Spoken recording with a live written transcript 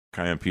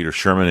I am Peter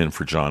Shurman in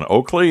for John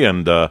Oakley,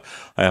 and I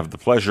have the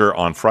pleasure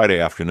on Friday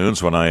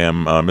afternoons when I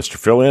am Mr.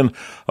 Fill-In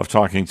of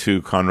talking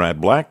to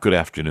Conrad Black. Good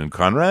afternoon,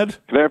 Conrad.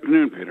 Good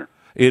afternoon, Peter.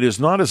 It is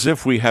not as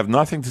if we have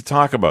nothing to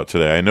talk about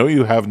today. I know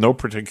you have no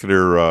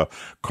particular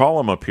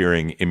column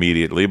appearing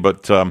immediately,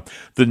 but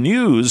the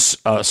news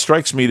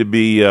strikes me to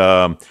be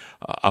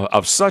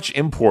of such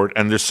import,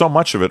 and there's so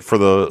much of it for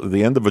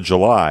the end of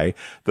July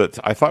that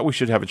I thought we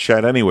should have a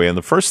chat anyway. And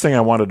the first thing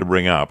I wanted to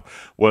bring up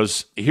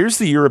was, here's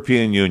the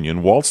European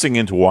Union waltzing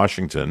into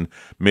Washington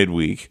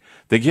midweek.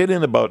 They get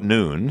in about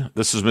noon.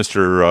 This is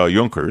Mr.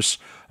 Junckers.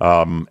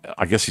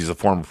 I guess he's the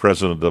former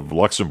president of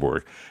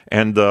Luxembourg.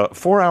 And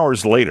 4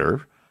 hours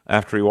later,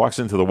 after he walks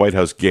into the White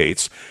House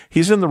gates,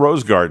 he's in the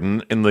Rose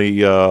Garden in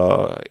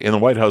the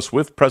White House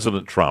with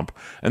President Trump,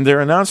 and they're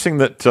announcing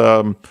that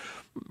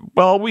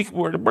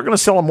we're going to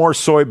sell more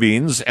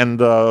soybeans, and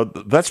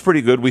that's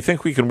pretty good. We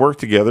think we can work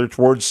together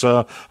towards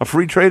a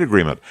free trade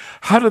agreement.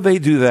 How do they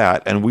do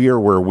that, and we are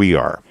where we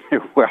are?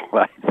 Well,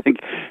 I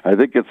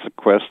think it's a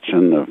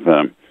question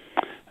of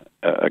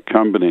a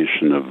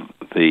combination of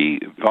the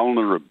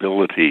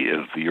vulnerability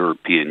of the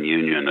European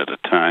Union at a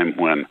time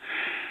when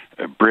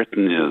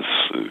Britain is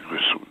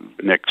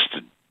next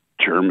to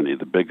Germany,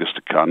 the biggest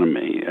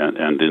economy,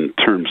 and in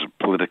terms of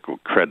political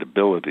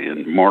credibility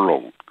and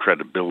moral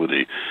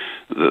credibility,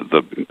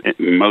 the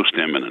most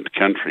eminent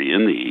country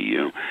in the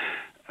EU,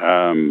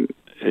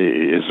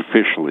 is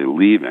officially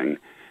leaving.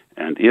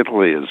 And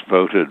Italy has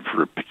voted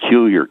for a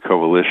peculiar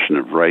coalition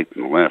of right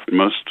and left,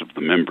 most of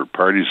the member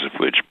parties of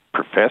which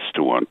profess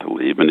to want to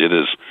leave, and it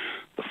is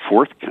the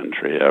fourth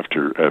country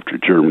after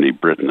Germany,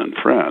 Britain, and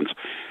France.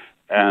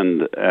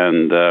 And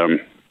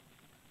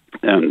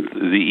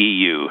the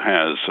EU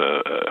has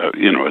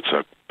it's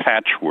a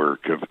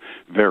patchwork of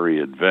very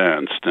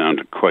advanced down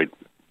to quite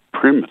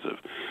primitive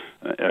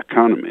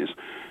economies,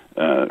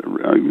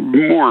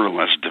 more or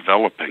less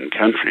developing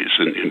countries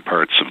in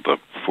parts of the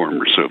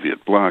former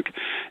Soviet bloc,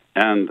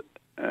 and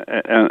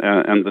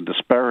the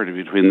disparity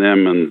between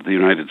them and the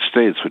United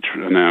States, which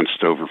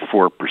announced over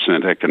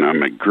 4%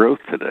 economic growth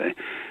today,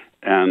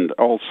 and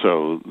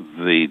also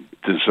the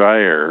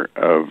desire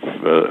of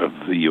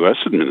the U.S.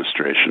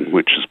 administration,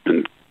 which has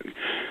been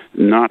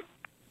not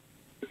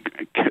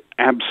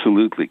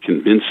absolutely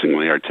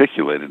convincingly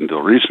articulated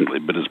until recently,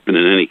 but has been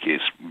in any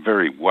case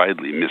very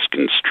widely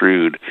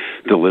misconstrued,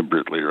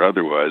 deliberately or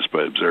otherwise,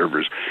 by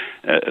observers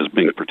as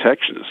being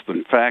protectionist.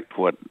 In fact,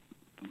 what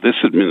this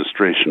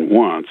administration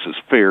wants is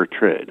fair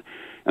trade,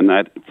 and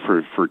that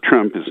for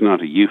Trump is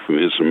not a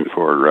euphemism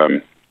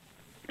for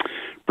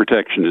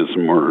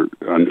protectionism or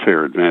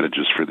unfair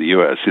advantages for the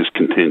U.S. His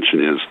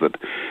contention is that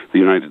the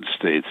United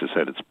States has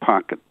had its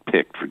pocket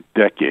picked for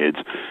decades,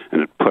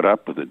 and it put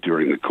up with it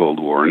during the Cold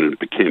War, and it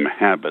became a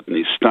habit, and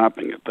he's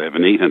stopping it. They have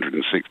an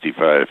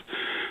 $865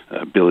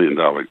 billion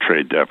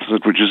trade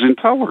deficit, which is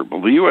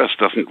intolerable. The U.S.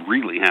 doesn't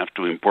really have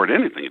to import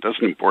anything. It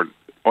doesn't import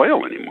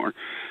oil anymore.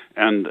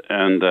 And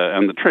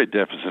the trade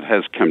deficit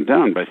has come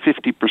down by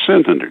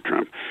 50% under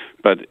Trump.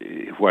 But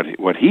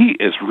what he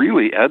is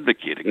really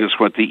advocating is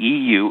what the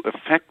EU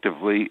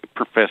effectively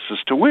professes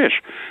to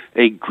wish: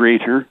 a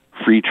greater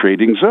free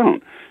trading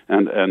zone.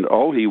 And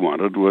all he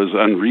wanted was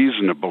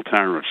unreasonable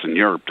tariffs in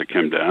Europe to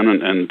come down,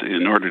 and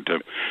in order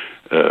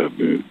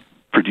to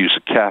produce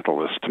a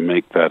catalyst to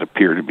make that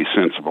appear to be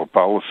sensible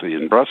policy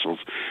in Brussels,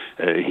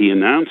 he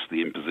announced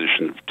the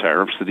imposition of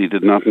tariffs that he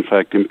did not, in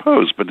fact,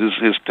 impose. But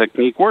his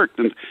technique worked,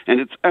 and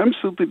it's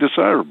absolutely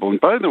desirable. And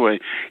by the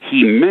way,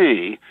 he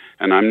may,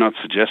 and I'm not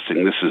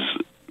suggesting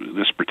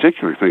this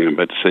particular thing I'm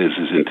about to say is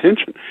his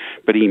intention,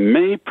 but he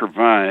may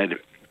provide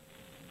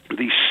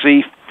the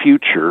safe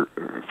future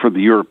for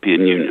the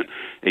European Union,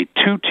 a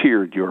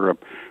two-tiered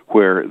Europe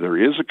where there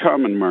is a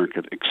common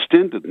market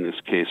extended in this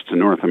case to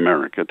North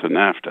America, to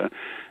NAFTA,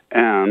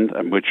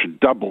 and which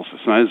doubles the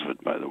size of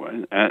it, by the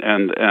way,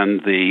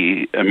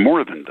 and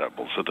more than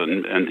doubles it,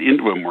 and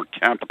into a more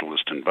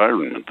capitalist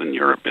environment than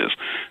Europe is,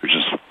 which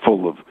is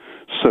full of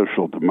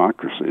social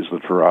democracies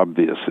that, for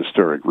obvious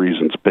historic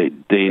reasons,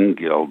 paid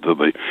Danegeld to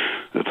the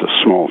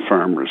small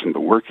farmers and the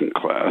working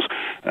class.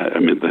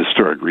 The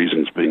historic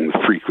reasons being the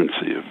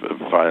frequency of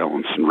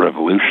violence and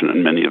revolution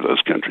in many of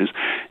those countries,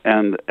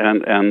 and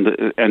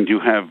you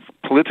have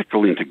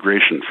political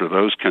integration for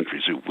those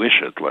countries who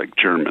wish it, like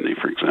Germany,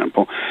 for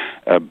example,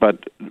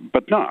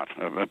 but not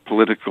a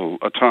political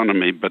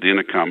autonomy, but in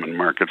a common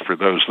market for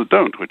those that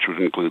don't, which would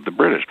include the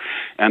British,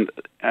 and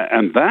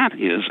that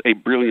is a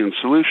brilliant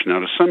solution. Now,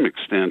 to some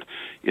extent,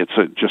 it's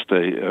just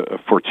a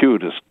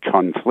fortuitous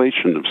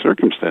conflation of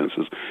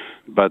circumstances.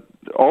 But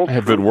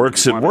if it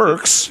works, it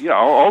works. Yeah,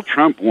 all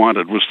Trump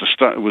wanted was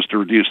to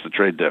reduce the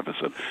trade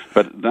deficit.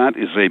 But that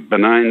is a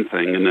benign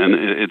thing, and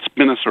it's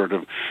been a sort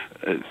of,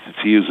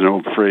 to use an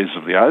old phrase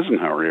of the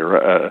Eisenhower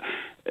era,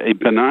 a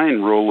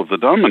benign roll of the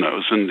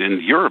dominoes, and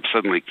Europe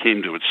suddenly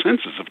came to its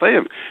senses. If they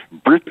have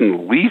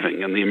Britain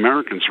leaving and the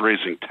Americans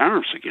raising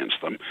tariffs against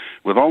them,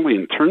 with all the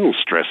internal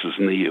stresses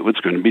in the EU,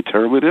 it's going to be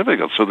terribly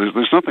difficult. So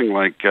there's nothing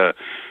like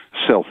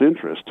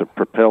self-interest to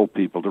propel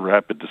people to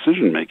rapid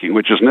decision-making,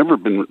 which has never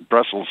been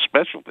Brussels'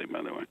 specialty,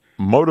 by the way.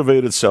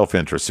 Motivated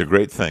self-interest, a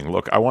great thing.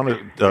 Look, I want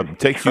to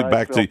take you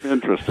back to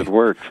self-interest. It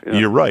works. Yeah.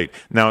 You're right.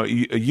 Now,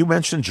 you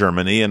mentioned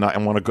Germany, and I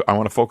want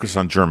to focus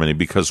on Germany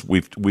because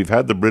we've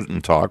had the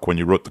Britain talk when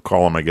you wrote the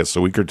column, I guess,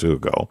 a week or two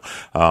ago,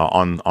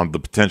 on the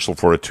potential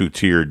for a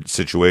two-tiered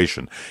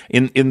situation.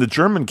 In the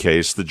German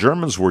case, the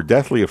Germans were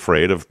deathly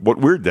afraid of what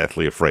we're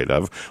deathly afraid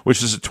of,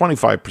 which is a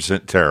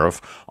 25%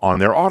 tariff on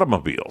their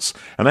automobiles.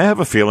 And I have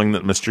a feeling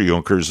that Mr.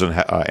 Juncker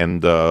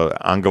and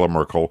Angela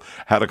Merkel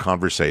had a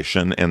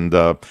conversation, and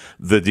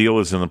the deal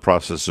is in the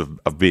process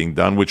of being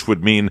done, which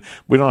would mean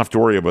we don't have to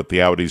worry about the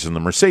Audis and the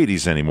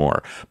Mercedes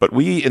anymore. But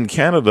we in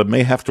Canada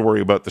may have to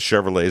worry about the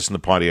Chevrolets and the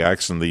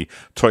Pontiacs and the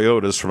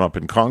Toyotas from up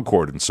in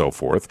Concord and so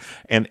forth.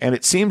 And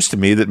it seems to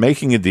me that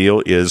making a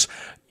deal is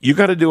you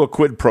got to do a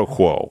quid pro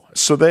quo.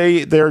 So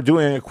they're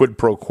doing a quid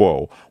pro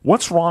quo.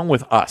 What's wrong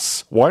with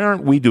us? Why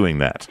aren't we doing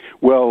that?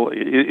 Well,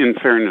 in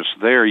fairness,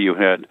 there you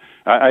had,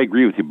 I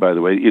agree with you, by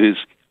the way, it is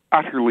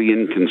utterly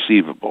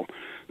inconceivable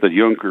that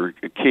Juncker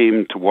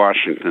came to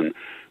Washington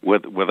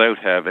without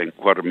having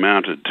what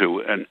amounted to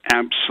an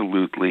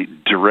absolutely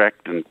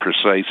direct and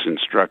precise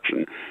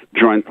instruction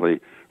jointly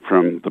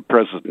from the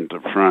President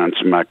of France,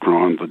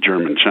 Macron, the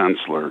German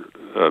Chancellor,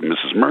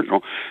 Mrs.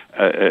 Merkel.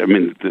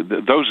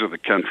 Those are the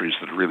countries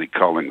that are really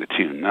calling the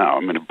tune now.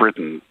 I mean, if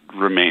Britain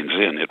remains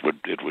in, it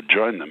would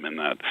join them in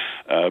that.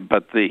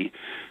 But the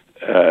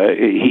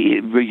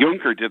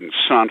Juncker didn't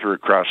saunter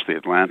across the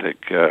Atlantic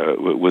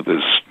with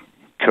his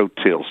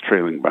coattails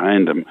trailing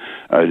behind him,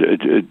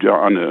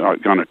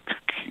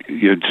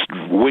 just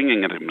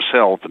winging it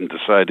himself and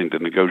deciding to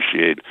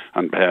negotiate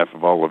on behalf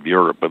of all of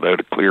Europe without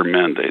a clear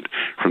mandate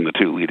from the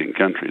two leading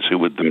countries, who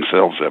would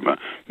themselves have a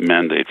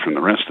mandate from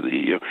the rest of the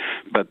EU.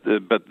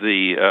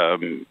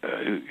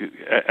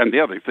 And the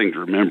other thing to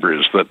remember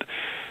is that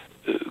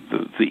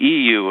the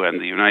EU and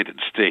the United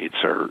States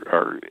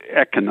are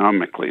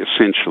economically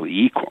essentially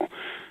equal.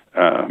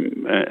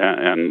 And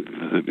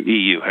the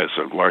EU has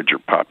a larger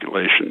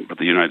population, but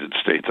the United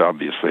States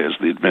obviously has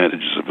the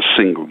advantages of a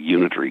single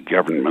unitary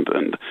government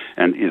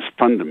and is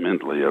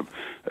fundamentally a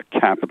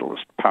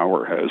capitalist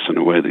powerhouse in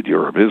a way that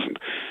Europe isn't.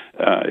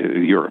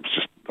 Europe's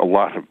just a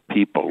lot of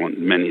people, and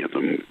many of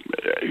them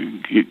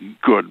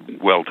good,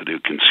 well-to-do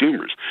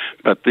consumers.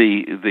 But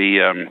the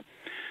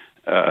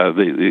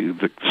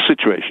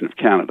situation of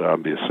Canada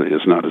obviously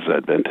is not as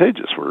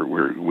advantageous.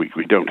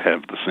 We don't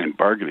have the same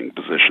bargaining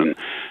position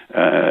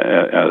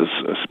as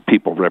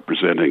people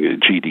representing a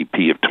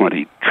GDP of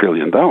 $20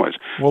 trillion.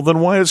 Well, then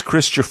why is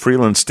Chrystia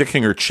Freeland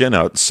sticking her chin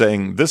out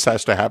saying this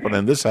has to happen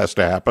and this has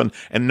to happen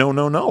and no,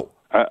 no, no?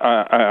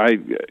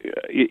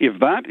 If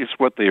that is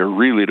what they are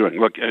really doing,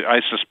 look,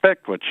 I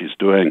suspect what she's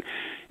doing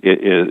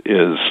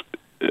is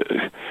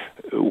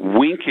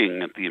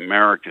winking at the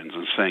Americans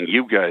and saying,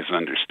 you guys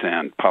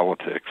understand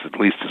politics at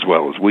least as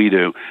well as we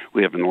do.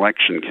 We have an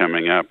election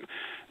coming up.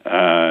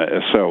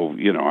 So,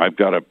 I've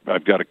got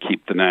to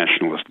keep the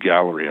nationalist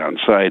gallery on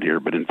side here,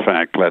 but in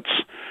fact, let's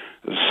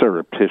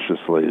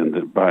surreptitiously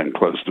and behind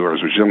closed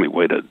doors, which is the only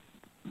way to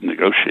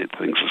negotiate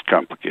things as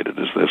complicated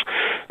as this,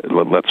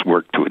 let's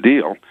work to a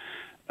deal.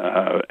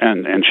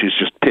 And she's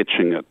just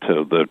pitching it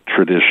to the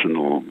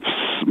traditional,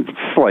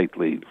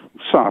 slightly,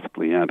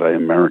 softly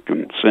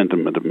anti-American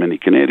sentiment of many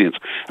Canadians.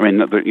 I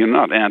mean, you're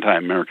not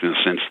anti-American in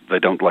the sense that they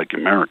don't like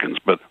Americans,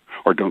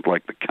 or don't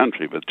like the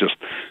country, but just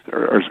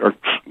are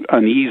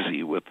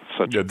uneasy with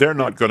such. Yeah, they're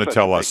not going to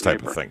tell us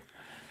type of thing.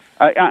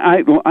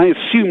 I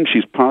assume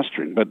she's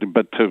posturing,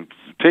 but to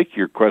take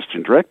your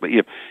question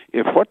directly,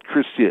 if what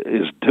Chrystia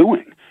is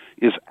doing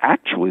is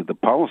actually the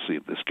policy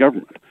of this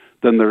government,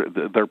 then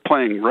they're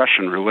playing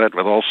Russian roulette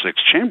with all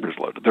six chambers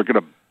loaded. They're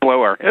going to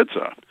blow our heads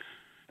off.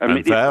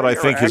 I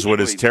think, is what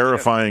is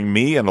terrifying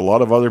me and a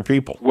lot of other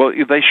people. Well,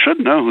 they should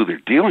know who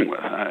they're dealing with.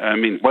 I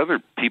mean, whether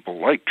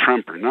people like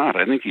Trump or not,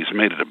 I think he's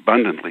made it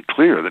abundantly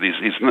clear that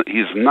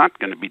he's not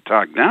going to be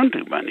talked down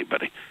to by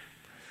anybody.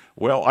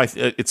 Well,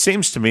 it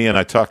seems to me, and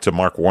I talked to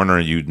Mark Warner,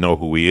 and you'd know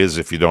who he is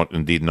if you don't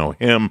indeed know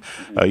him,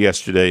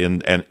 yesterday,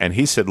 and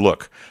he said,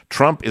 look,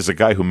 Trump is a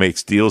guy who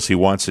makes deals. He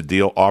wants a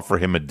deal. Offer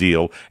him a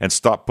deal, and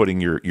stop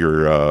putting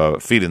your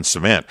feet in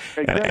cement.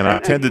 Exactly. And I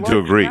tended to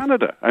agree.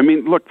 Canada. I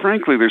mean, look,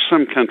 frankly, there's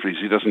some countries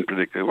he doesn't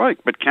particularly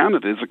like, but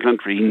Canada is a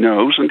country he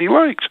knows and he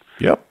likes.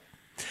 Yep.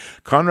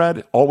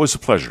 Conrad, always a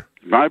pleasure.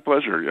 My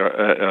pleasure.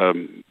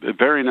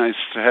 Very nice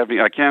to have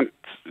you. I can't,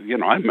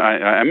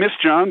 I miss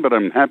John, but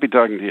I'm happy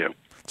talking to you.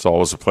 It's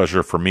always a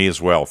pleasure for me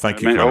as well.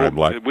 Thank you, Conrad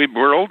Black.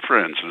 We're old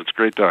friends, and it's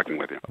great talking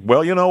with you.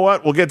 Well, you know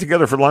what? We'll get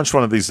together for lunch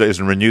one of these days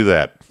and renew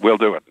that. We'll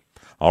do it.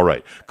 All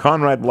right.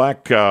 Conrad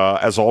Black,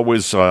 as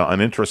always,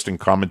 an interesting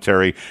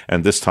commentary,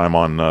 and this time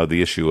on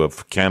the issue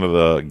of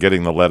Canada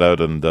getting the let out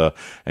and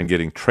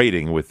getting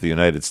trading with the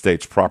United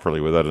States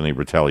properly without any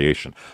retaliation.